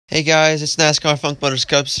Hey guys, it's Nascar Funk Motors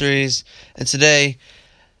Cup Series, and today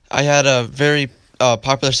I had a very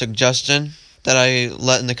popular suggestion that I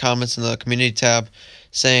let in the comments in the community tab,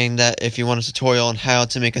 saying that if you want a tutorial on how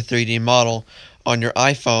to make a 3D model on your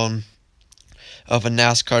iPhone of a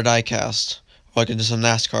NASCAR diecast, or like just a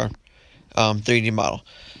NASCAR 3D model.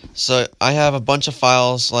 So I have a bunch of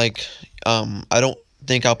files, I don't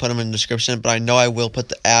think I'll put them in the description, but I know I will put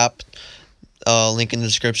the app link in the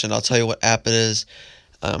description. I'll tell you what app it is.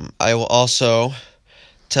 I will also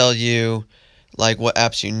tell you what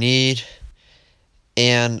apps you need,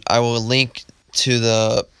 and I will link to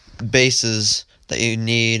the bases that you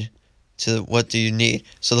need to what do you need.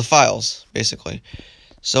 So the files, basically.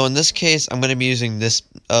 So in this case, I'm going to be using this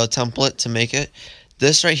template to make it.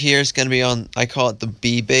 This right here is going to be on, I call it the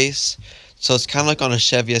B base. So it's kind of like on a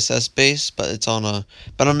Chevy SS base, but it's on a,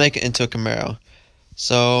 but I'll make it into a Camaro.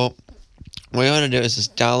 So what you want to do is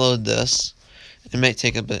just download this. It might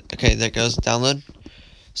take a bit. Okay, there it goes, download.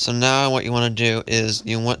 So now what you want to do is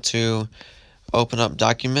you want to open up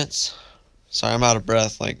documents. Sorry, I'm out of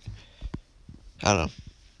breath, I don't know.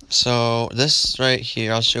 So this right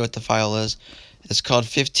here, I'll show you what the file is. It's called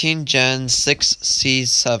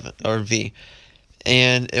 15gen6c7 or V.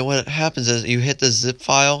 And what happens is you hit the zip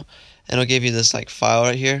file and it'll give you this file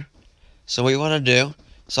right here. So what you want to do,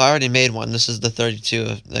 so I already made one. This is the 32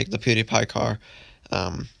 of the PewDiePie car.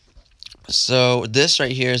 So this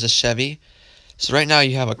right here is a Chevy. So right now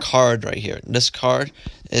you have a card right here. This card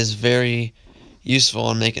is very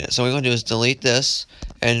useful in making it. So what we're going to do is delete this.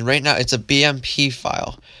 And right now it's a BMP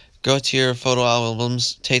file. Go to your photo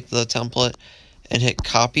albums, take the template, and hit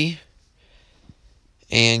copy.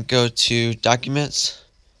 And go to documents.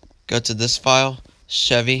 Go to this file,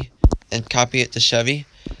 Chevy, and copy it to Chevy.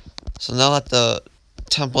 So now that the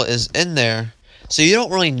template is in there, so you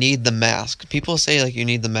don't really need the mask. People say you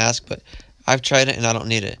need the mask, but I've tried it and I don't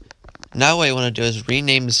need it. Now what you want to do is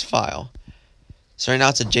rename this file. So right now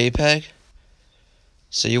it's a JPEG.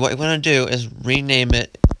 So what you want to do is rename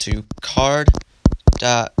it to card.bmp.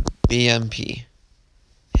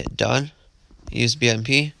 Hit done. Use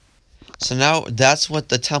BMP. So now that's what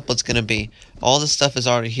the template's going to be. All this stuff is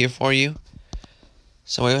already here for you.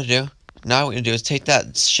 So what you want to do, now what you do is take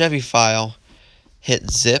that Chevy file,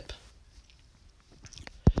 hit zip,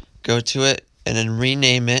 go to it, and then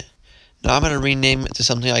rename it. Now I'm going to rename it to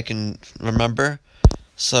something I can remember.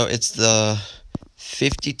 So it's the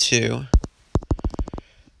 52.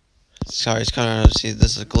 Sorry, it's kind of hard to see.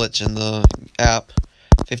 This is a glitch in the app.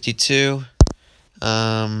 52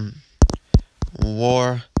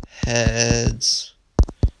 Warheads,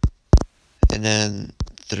 and then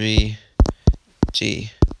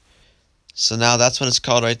 3G. So now that's what it's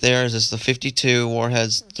called right there. Is this the 52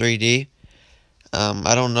 Warheads 3D?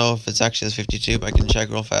 I don't know if it's actually the 52, but I can check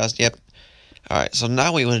real fast. Yep. Alright, so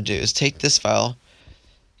now what you want to do is take this file,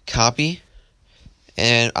 copy,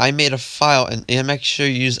 and I made a file, and make sure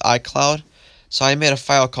you use iCloud. So I made a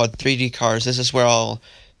file called 3D cars. This is where all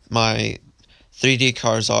my 3D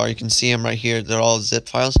cars are. You can see them right here. They're all zip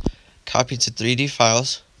files. Copy to 3D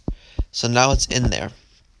files. So now it's in there.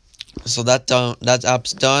 So that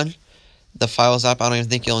app's done. The files app I don't even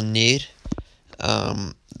think you'll need.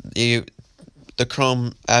 The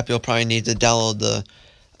Chrome app you'll probably need to download the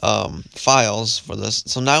files for this.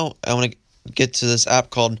 So now I want to get to this app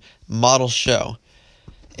called Model Show.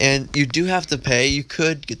 And you do have to pay. You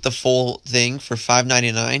could get the full thing for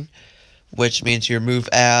 $5.99, which means you remove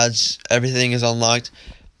ads, everything is unlocked.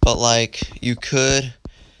 But you could,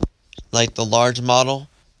 the large model,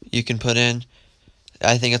 you can put in,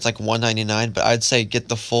 I think it's $1.99, but I'd say get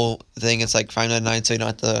the full thing. It's $5.99, so you don't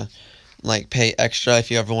have to pay extra if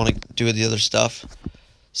you ever want to do the other stuff.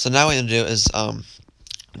 So now what you're gonna do is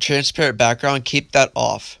transparent background, keep that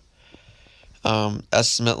off.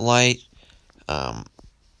 Estimate light,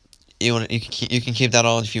 you can keep that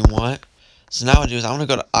on if you want. So now what I do is I'm gonna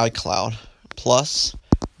go to iCloud plus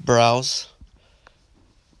browse.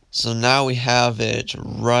 So now we have it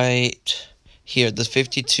right here, the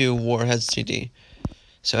 52 Warheads 3D.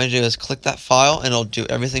 So what I do is click that file and it'll do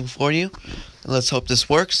everything for you. And let's hope this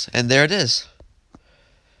works. And there it is.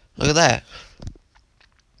 Look at that.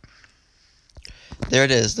 There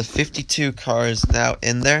it is. The 52 car is now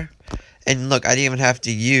in there. And look, I didn't even have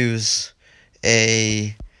to use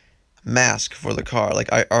a mask for the car.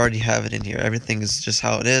 I already have it in here. Everything is just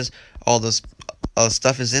how it is. All this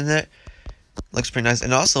stuff is in there. Looks pretty nice.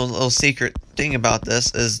 And also a little secret thing about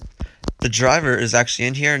this is the driver is actually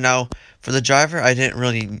in here. Now, for the driver, I didn't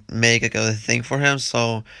really make a thing for him,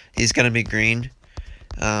 so he's going to be green.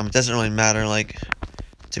 It doesn't really matter,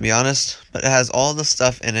 to be honest. But it has all the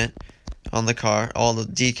stuff in it on the car, all the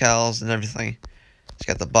decals and everything. It's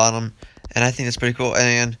got the bottom, and I think it's pretty cool.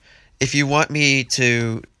 And if you want me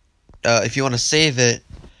to, if you want to save it,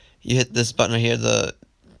 you hit this button right here, the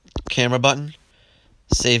camera button,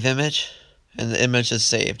 save image, and the image is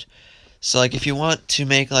saved. So like if you want to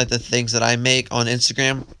make like the things that I make on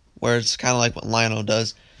Instagram, where it's kind of like what Lionel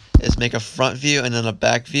does, is make a front view and then a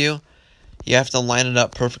back view. You have to line it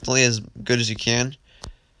up perfectly as good as you can.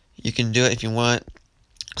 You can do it if you want.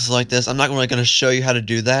 So like this, I'm not really going to show you how to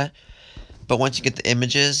do that, but once you get the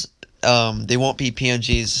images, they won't be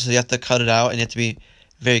PNGs, so you have to cut it out, and you have to be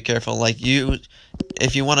very careful. Like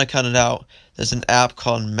if you want to cut it out, there's an app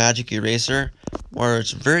called Magic Eraser, where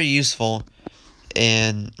it's very useful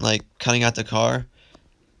in like cutting out the car,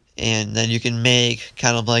 and then you can make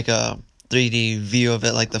kind of like a 3D view of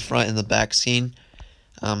it, like the front and the back scene.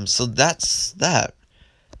 So that's that.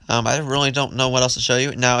 I really don't know what else to show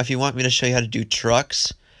you. Now, if you want me to show you how to do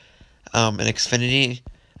trucks in Xfinity,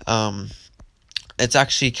 it's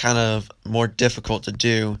actually kind of more difficult to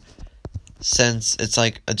do, since it's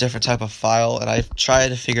like a different type of file, and I've tried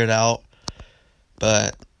to figure it out,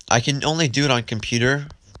 but I can only do it on computer,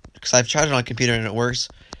 because I've tried it on computer and it works.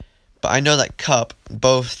 But I know that Cup,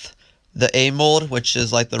 both the A mold, which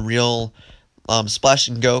is like the real Splash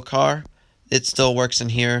and Go car, it still works in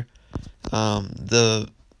here.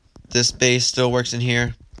 This base still works in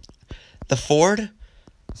here. The Ford,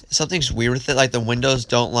 something's weird with it. Like the windows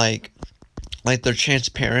don't like they're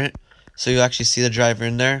transparent, so you actually see the driver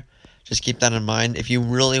in there. Just keep that in mind. If you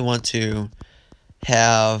really want to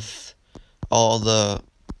have all the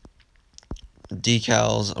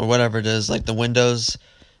decals or whatever it is, like the windows,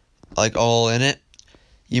 like all in it,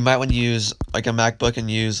 you might want to use like a MacBook and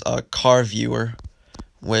use a car viewer,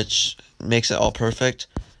 which makes it all perfect.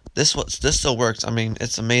 This still works. I mean,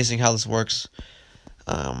 it's amazing how this works.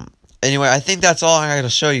 Anyway, I think that's all I got to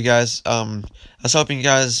show you guys. I was hoping you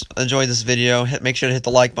guys enjoyed this video. Make sure to hit the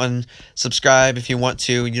like button. Subscribe if you want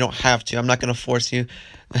to. You don't have to. I'm not going to force you.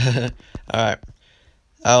 Alright.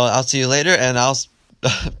 I'll see you later, and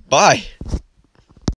bye.